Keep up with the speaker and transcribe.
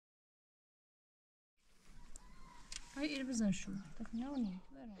هاي إيه بزن شو تفنوني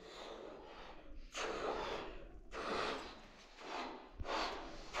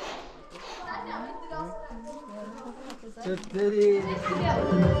تبتدي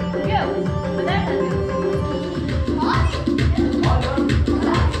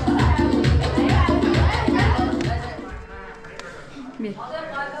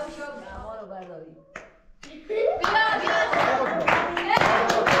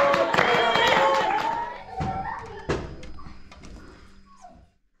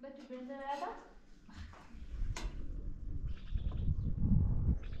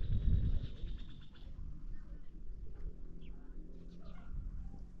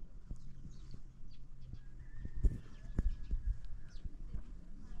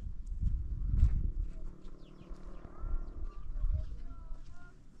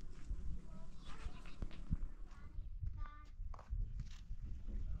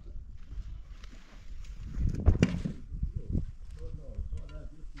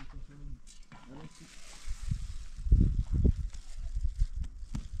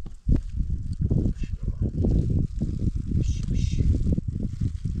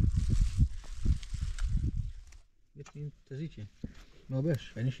تزيكي ما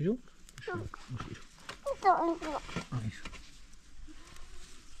باش يعني شيلو نشيلو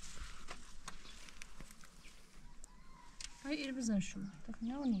هاي إيه بزن شو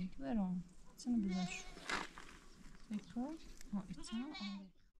تفنوني ويرون سنة بزن شو بيكو ها إتنا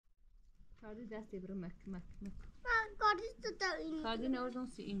کاری دستی برو مک من کاری ستایی کاری نوردون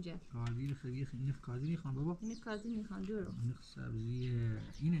سی اینجا کاری خیلی این کاری میخوام بابا این کاری میخوام درو این سبزی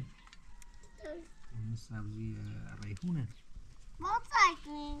اینه این سبزی ریحونه ما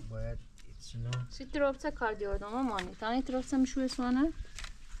ساکنیم باید ایتسنو سی تروبتا کار دیوردم مامانی تانی تروبتا میشوی سوانه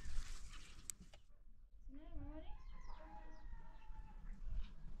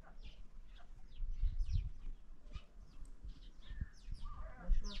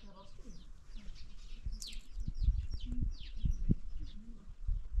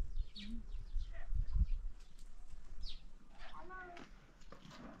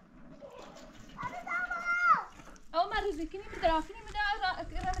Zikini midrafini midaf.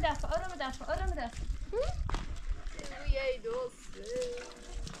 Yey dost.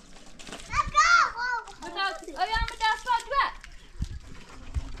 Ayağım midaf var.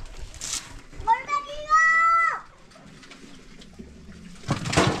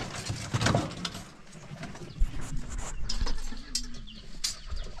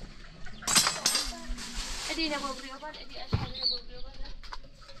 Edi ne bobuyor bak, edi aşağıya bobuyor bak.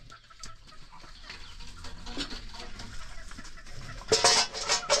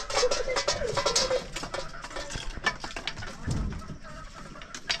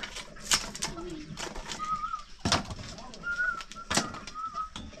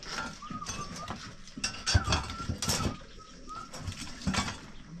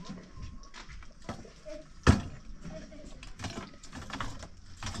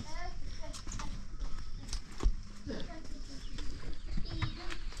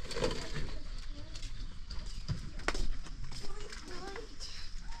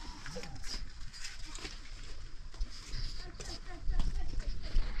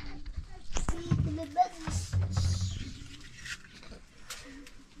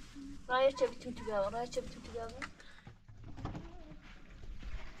 Raya çabuk tügava, raya çabuk tügava.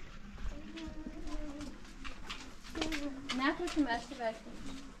 Ne yapıyorsun belki belki?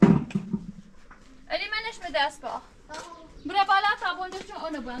 Ali منش به دست با. برا بالا تا بونجا چون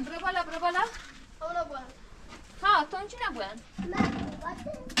اونو بون. برا بالا. اونو بون. ها تون چی نبون؟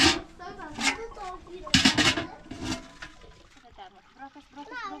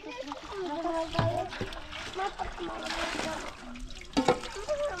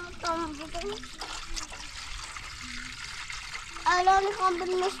 الان میخوام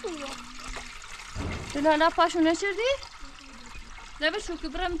بریم نشویم حالا پاشو نشردی؟ لبه شو که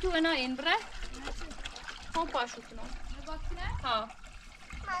برم تو اینا این بره؟ هم پاشو کنم ها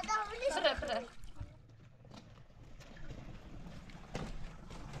بره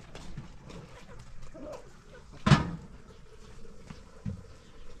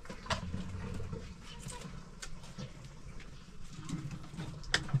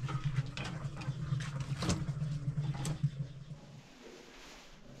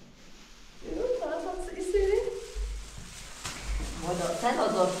Sen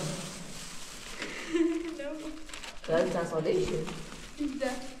azalsın. Kız sen sonra işin.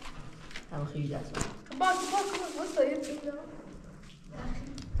 Güzel. Tamam خیلی bak واسه يبقى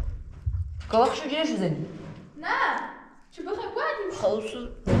كواخ شو جيش زين نه شو بخير قاعد خلص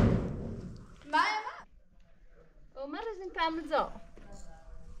معايا ما ومرة زين تعمل زو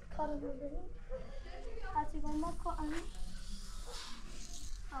آتی گم کن.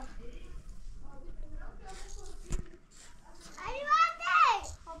 علی وقتی.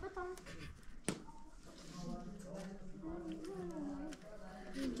 خب بتون.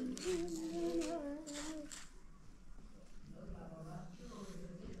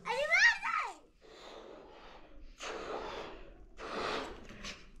 علی وقتی.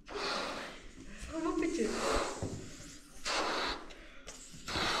 Como pedir?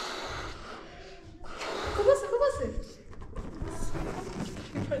 Com você.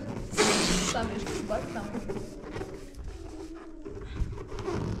 Tá mesmo, vai que tá.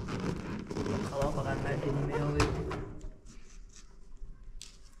 خلاص فقط مرد نیمه رو بگیر.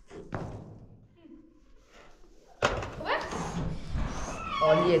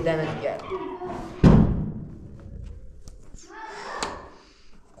 عالیه دمت گرم.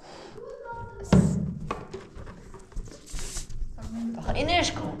 آخه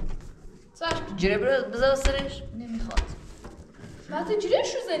اینش کن. Sabe? جره بذار سرش. نمیخواد. بعد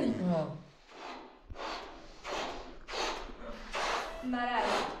جیرش رو زنی. مرد.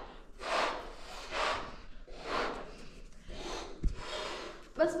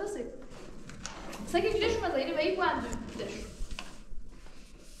 بس. ساكن جيش ما زي بقى يبقى عنده جيش.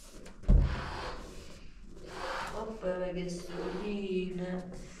 Hoppa bege solina.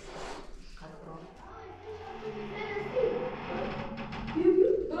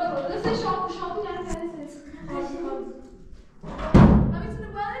 Bravo, ده سه شامپو جان فرستش. نمیتونه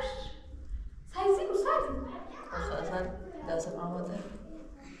باش. سایزی کو سایزی. اصلا دست آماده.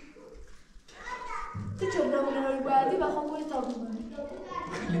 تو چه برنامه رو بعدی بخوام باید تابلو کنی.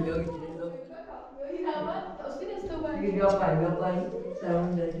 لیدو. اصلی است تو باید. بیا پای.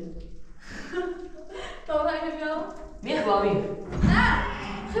 سلام داری. تو باید بیا. میخوام. نه.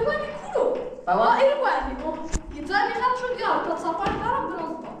 خیلی کولو. بابا اینو باید. یه جایی میخواد شد یا تا سفر برام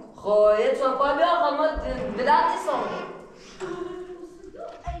برام. خب یه چوپا بیا خالما به درد نیستم.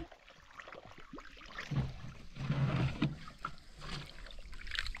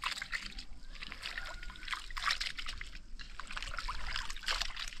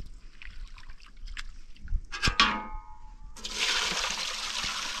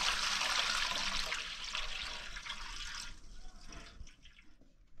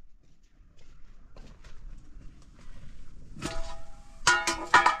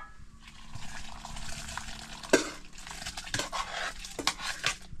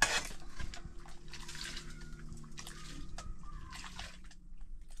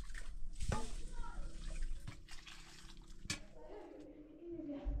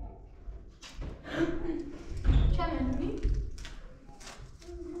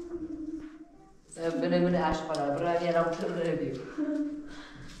 بنمونه اشغال برای یه رام شروع بیو.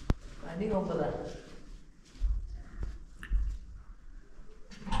 معنی هم بدن.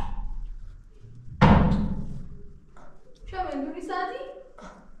 چه می‌دونی سادی؟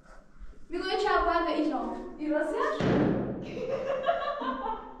 میگویی چه باید به ایران. ایرانیش؟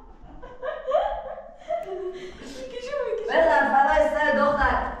 بزن فرای سر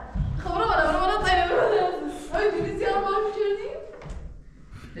دختر. خبره بالا تایید. آی بیلیسی هم باش کردی؟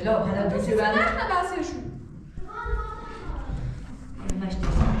 بلا حالا بیچه بعد. نه بسیارشون. نشتی.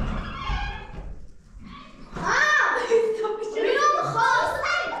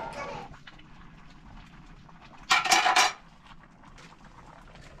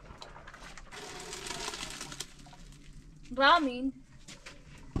 رامین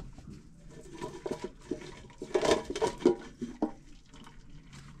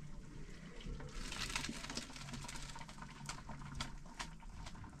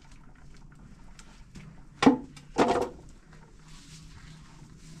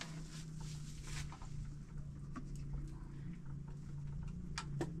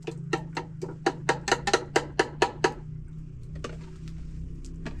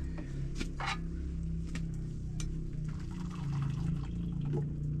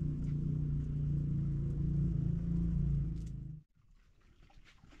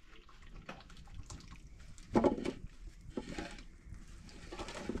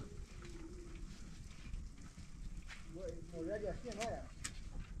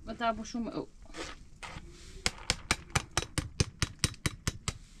بتاع بشوم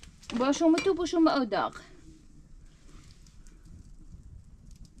تو بشوم او داغ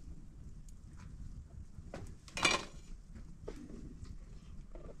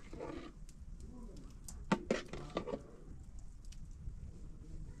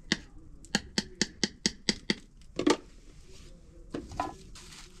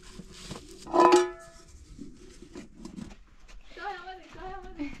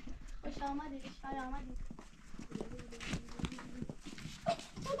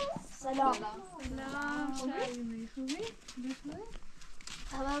سلام خوبی؟ خوبی؟ خوبی؟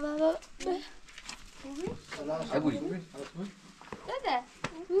 داده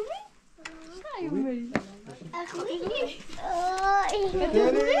خوبی؟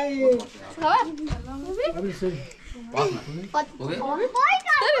 قبل سری خوبی؟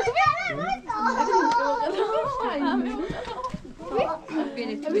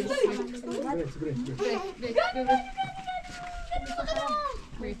 برين برين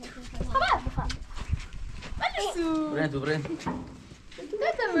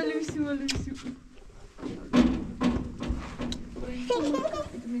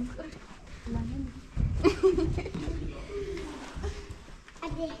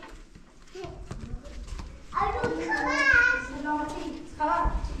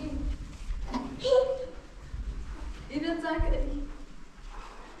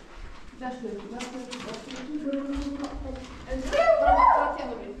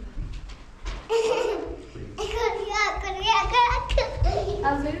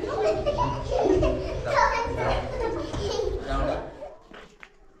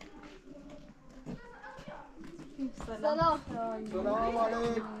سلام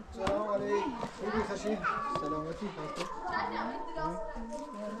عليك سلام عليك خوبی خشی سلامتی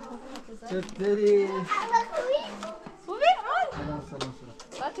چطوری خوبی؟ سلام سلام سلام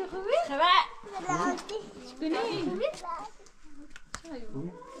بچه خوبی؟ خبر؟ چکنی؟ خوبی؟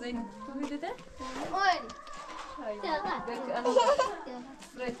 زین خوبی داده؟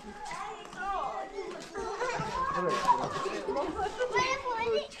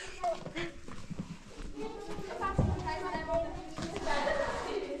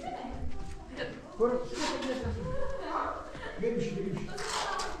 برو بمیش بمیش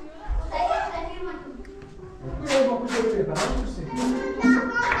برو با کجا بره برام کسی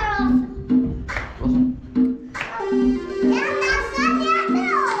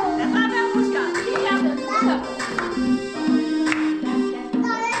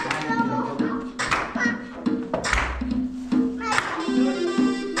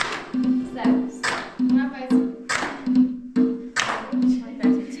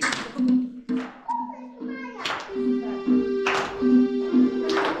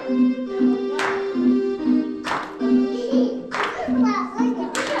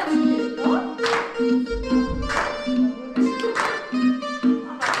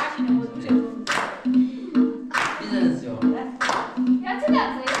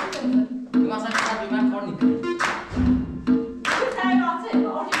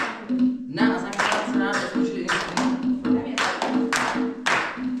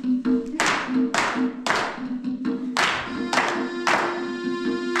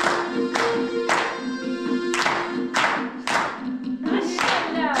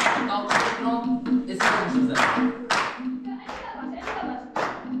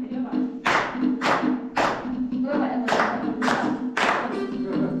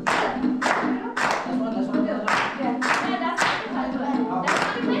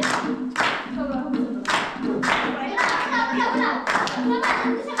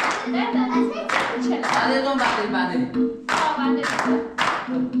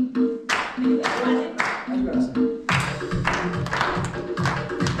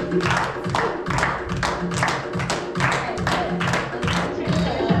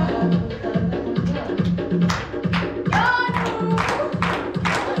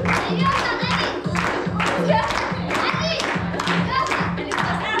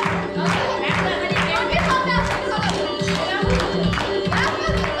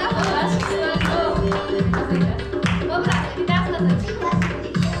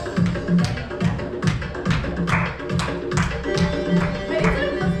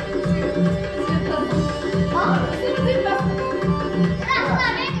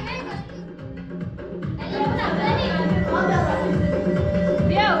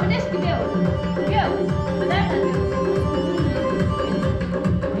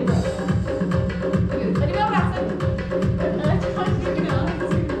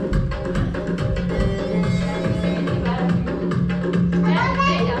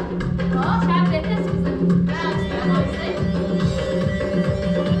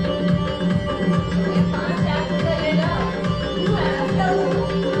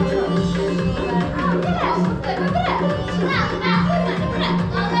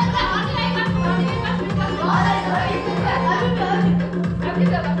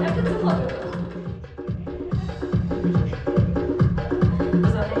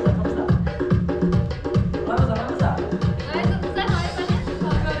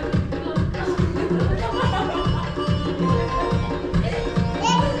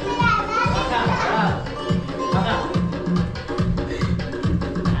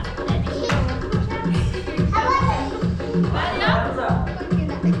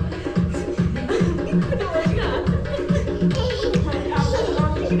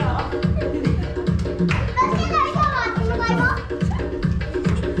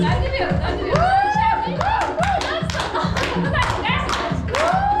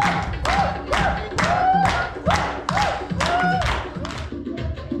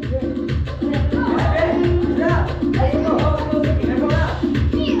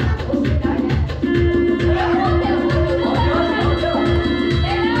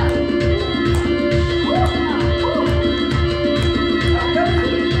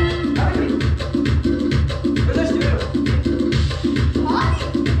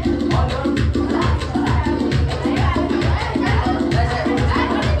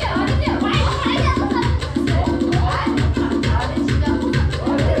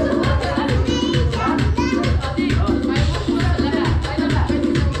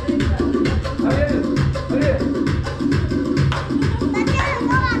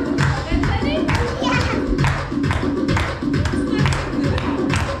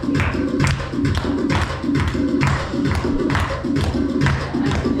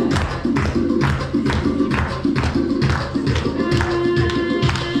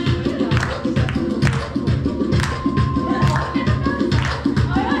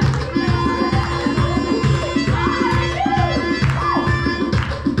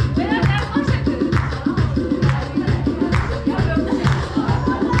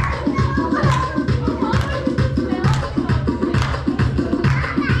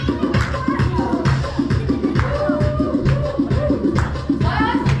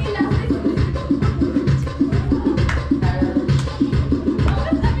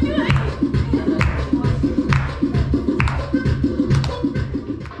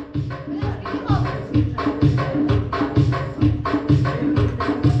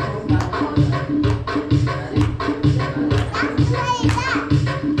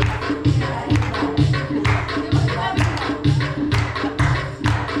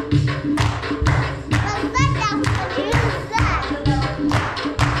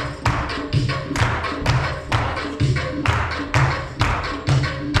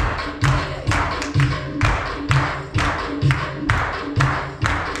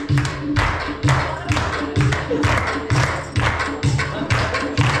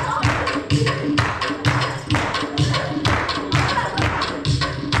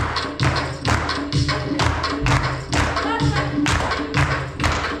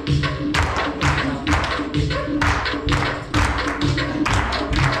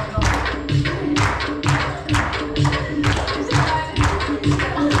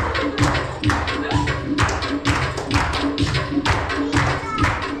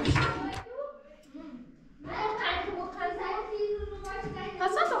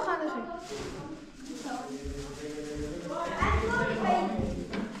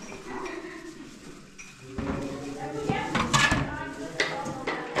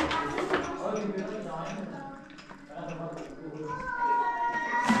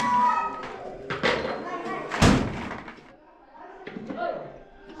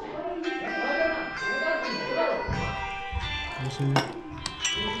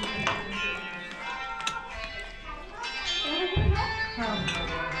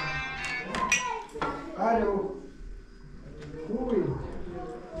الو خوبی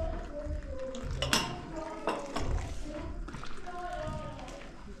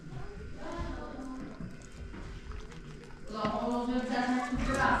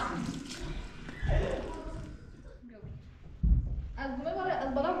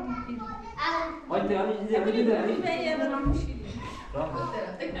Hadi abi gidelim.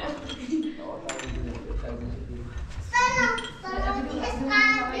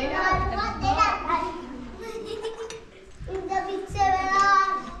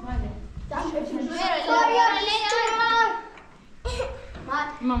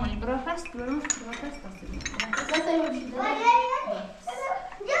 Mama, il breakfast,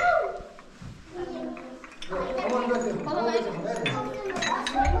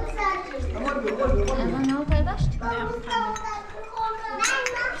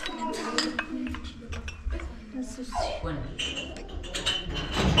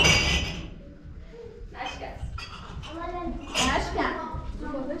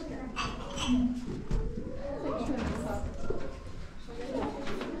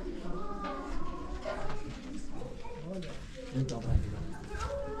 Она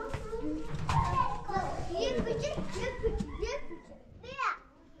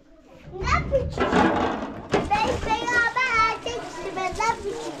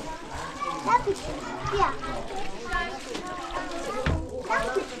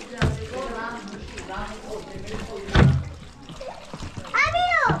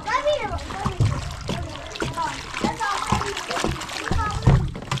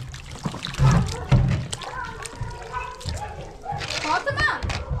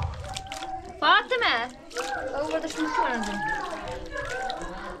او بردش میکنم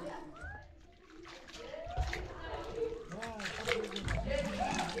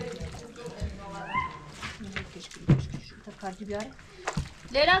کاردی بیار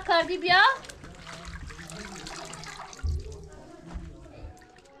لیلا کاردی بیا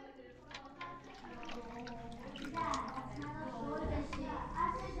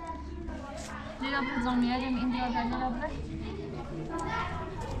لیلا بزن میارم این دیار در لیلا بره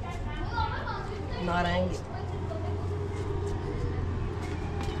نارنگی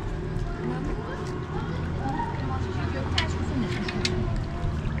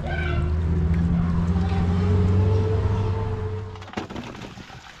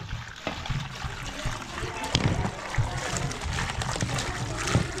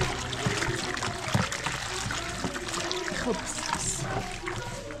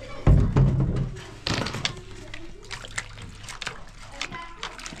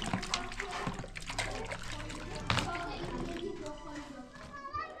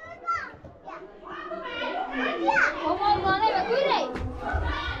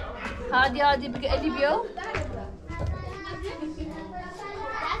هادي بقى اللي بيو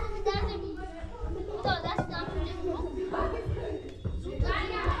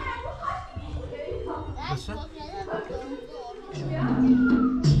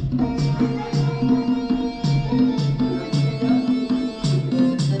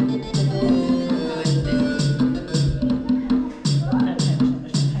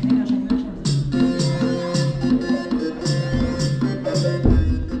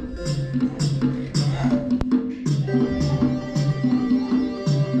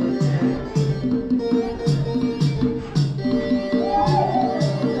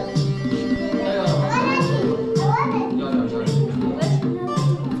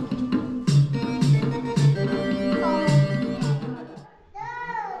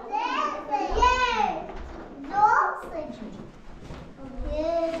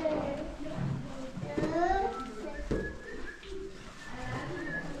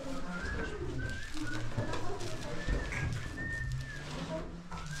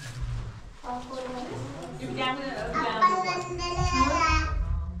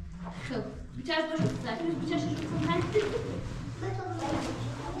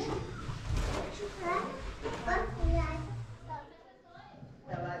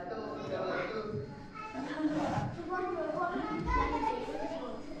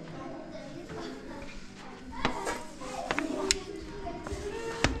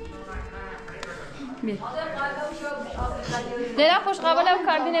لیلا خوش قبله و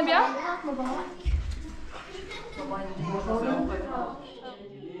کاردینه بیا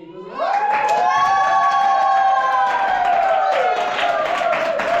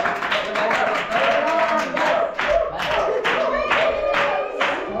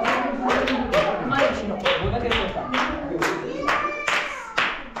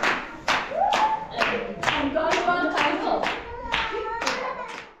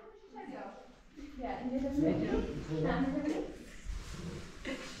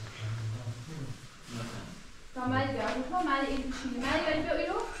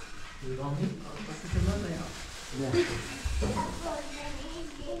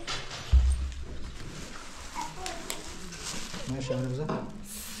ماشي انا بزح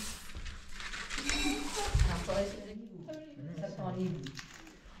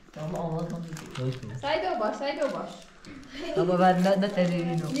سایدو باش Ama ben ne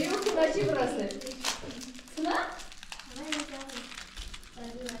terörüyüm. نیو کناچی برسه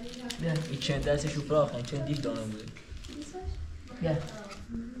Gel. İçen derse şu bırak, içen dip dana bu. Gel.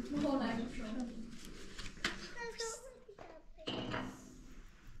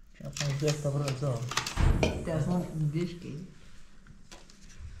 Şapkan güzel tabura zor. Telefon diş ki.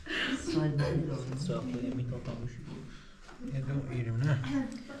 Say ben de onu saklayayım mikrofonmuş. Ne de yerim ne?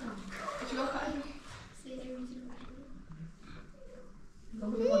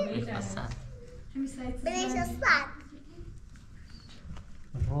 Hasan. Beş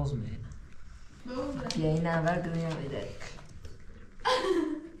Roz mu? Yayına ver dünya eder.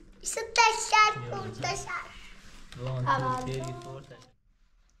 İşte taşar, kurtaşar. One, two, three, four.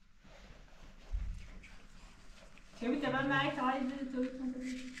 Şimdi ben Mike haydi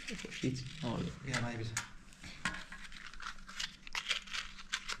Shit. Ya may bize.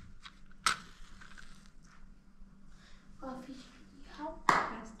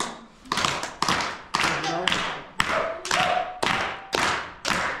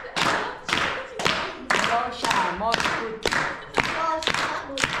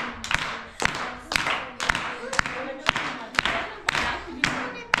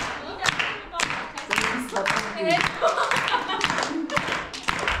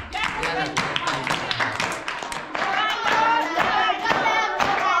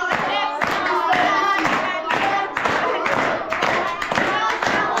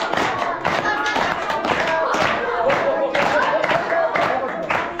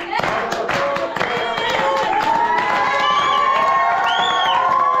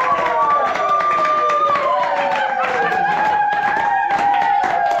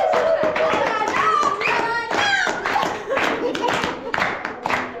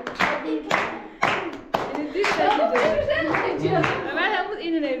 من هم بود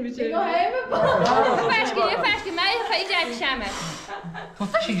اینو نمیشه نگاه همه با یه فشکی من یه خیلی جدی شمه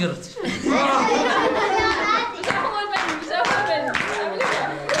چی گرفت؟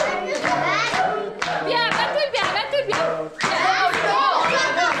 بیا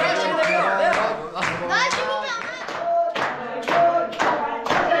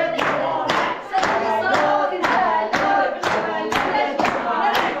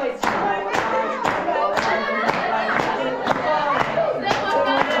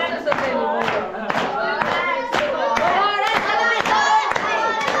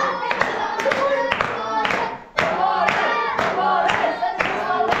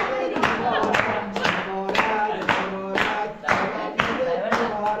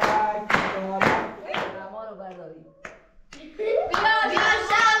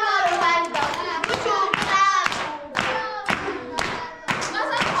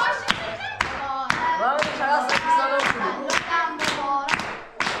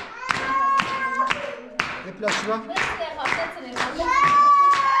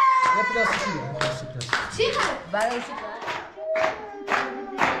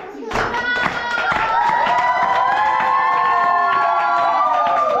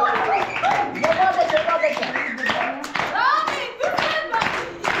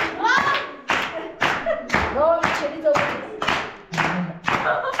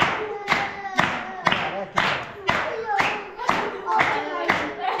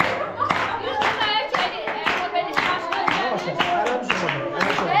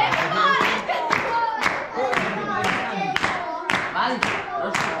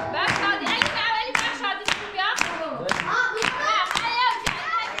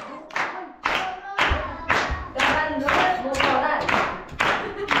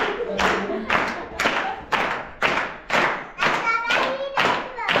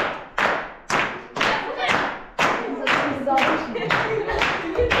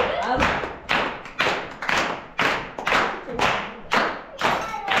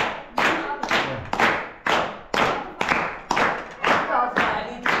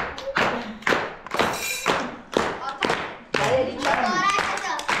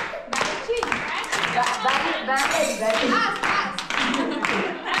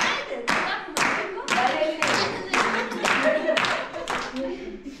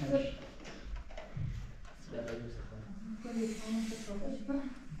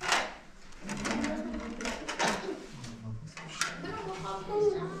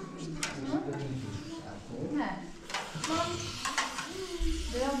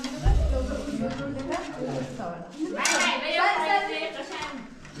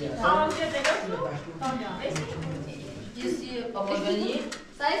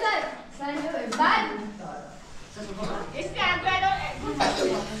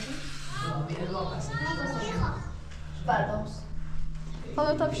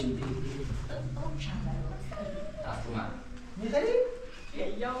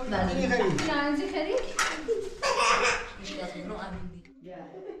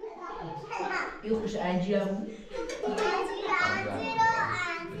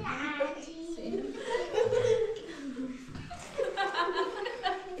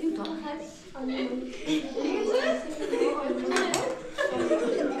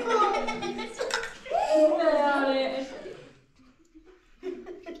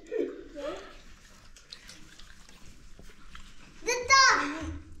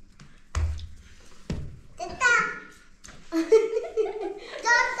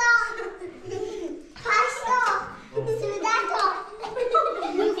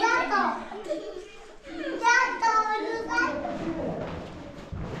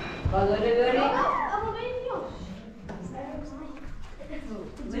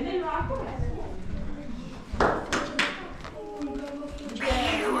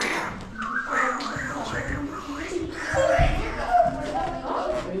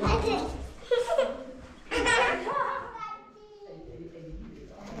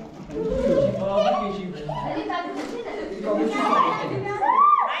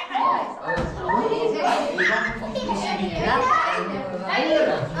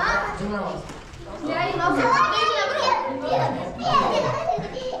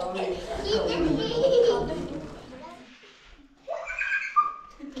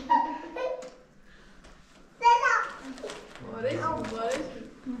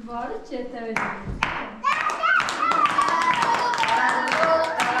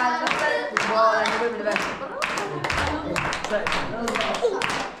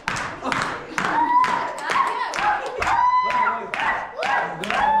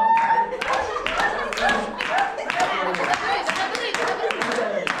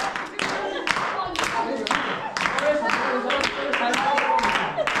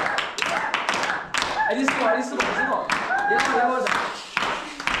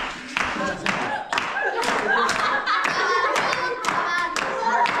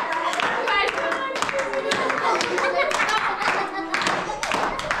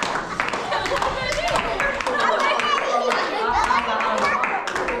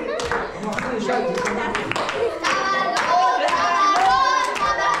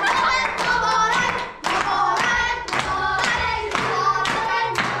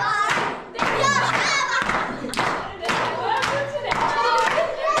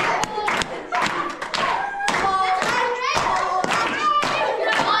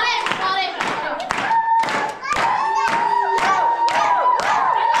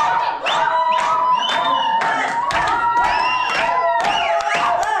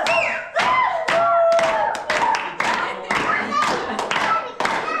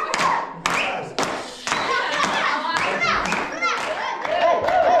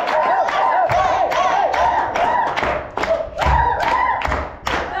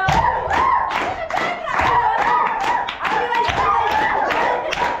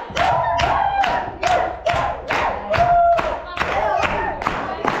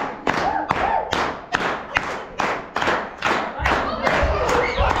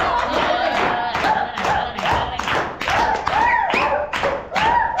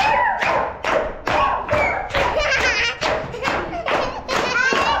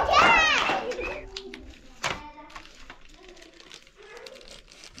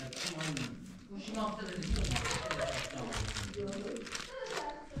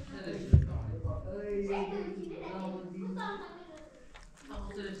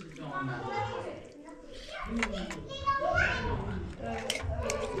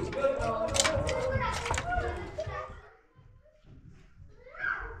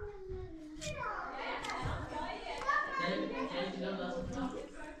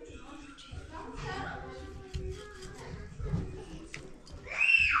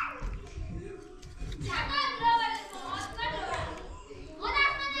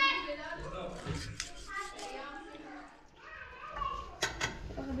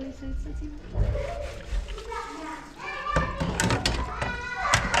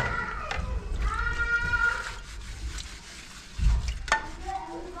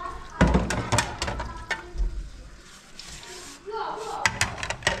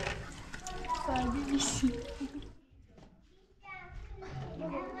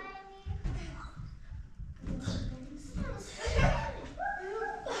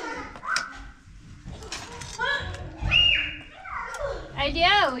عیدی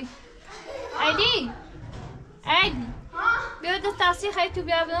اوی عیدی عیدی بیا ده تاسی خیلی تو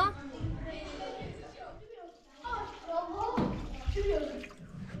بیا بدم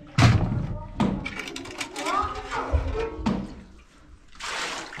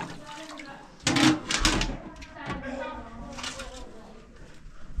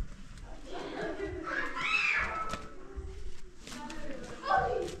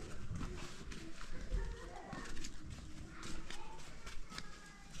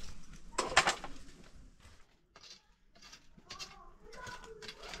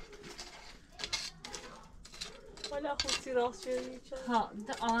ولا خوتي راسي ها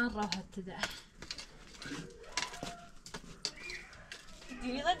ده آن راحت ده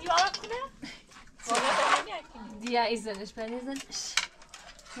دیگه دیوار کنه دیا ایزنش بنیزنش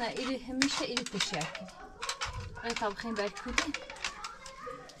نه ایلی همیشه ایلی تشیاکی این طبخین باید کودی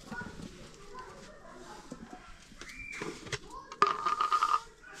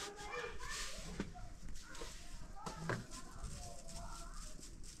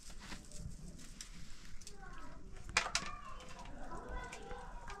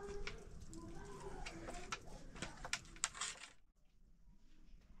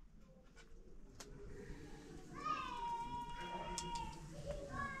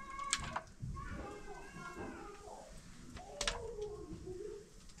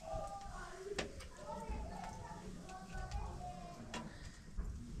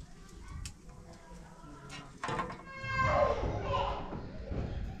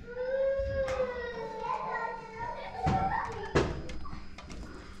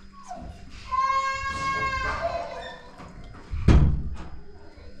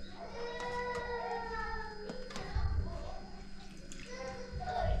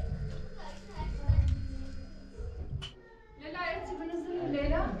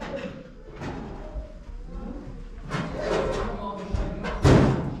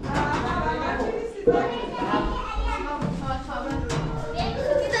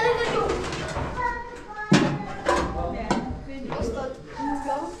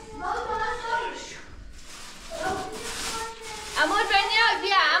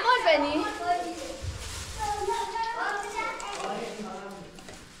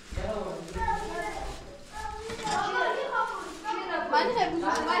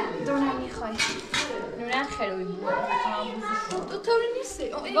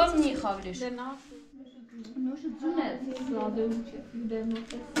نوش جونه سلادم چه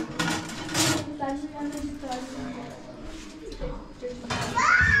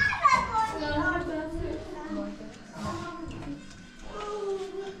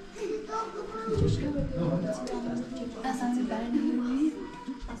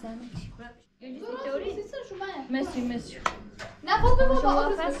مسی مسی نه بود بابا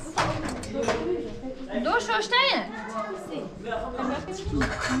دو شوشتایه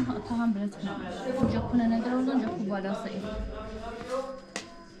تا هم برد کنم اونجا کنه نداره اونجا خوب بالا سایی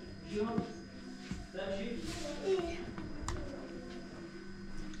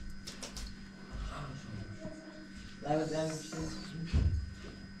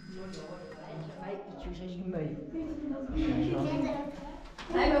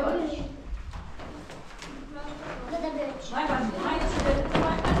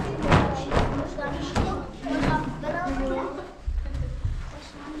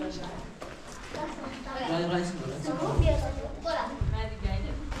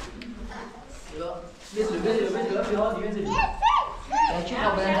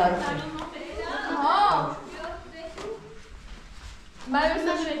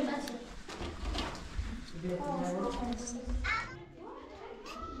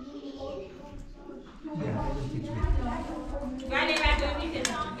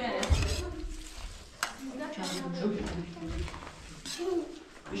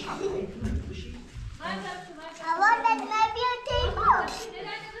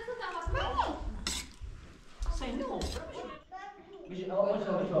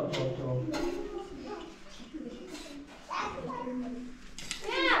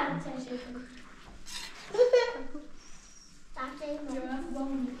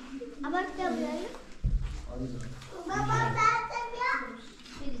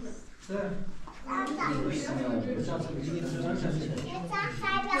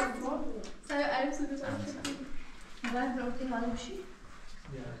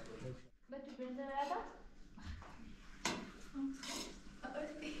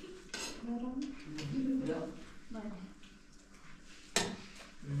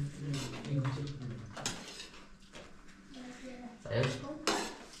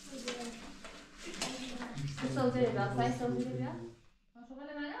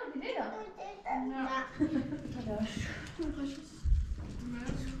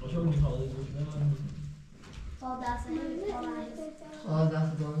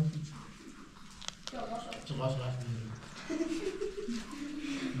خدا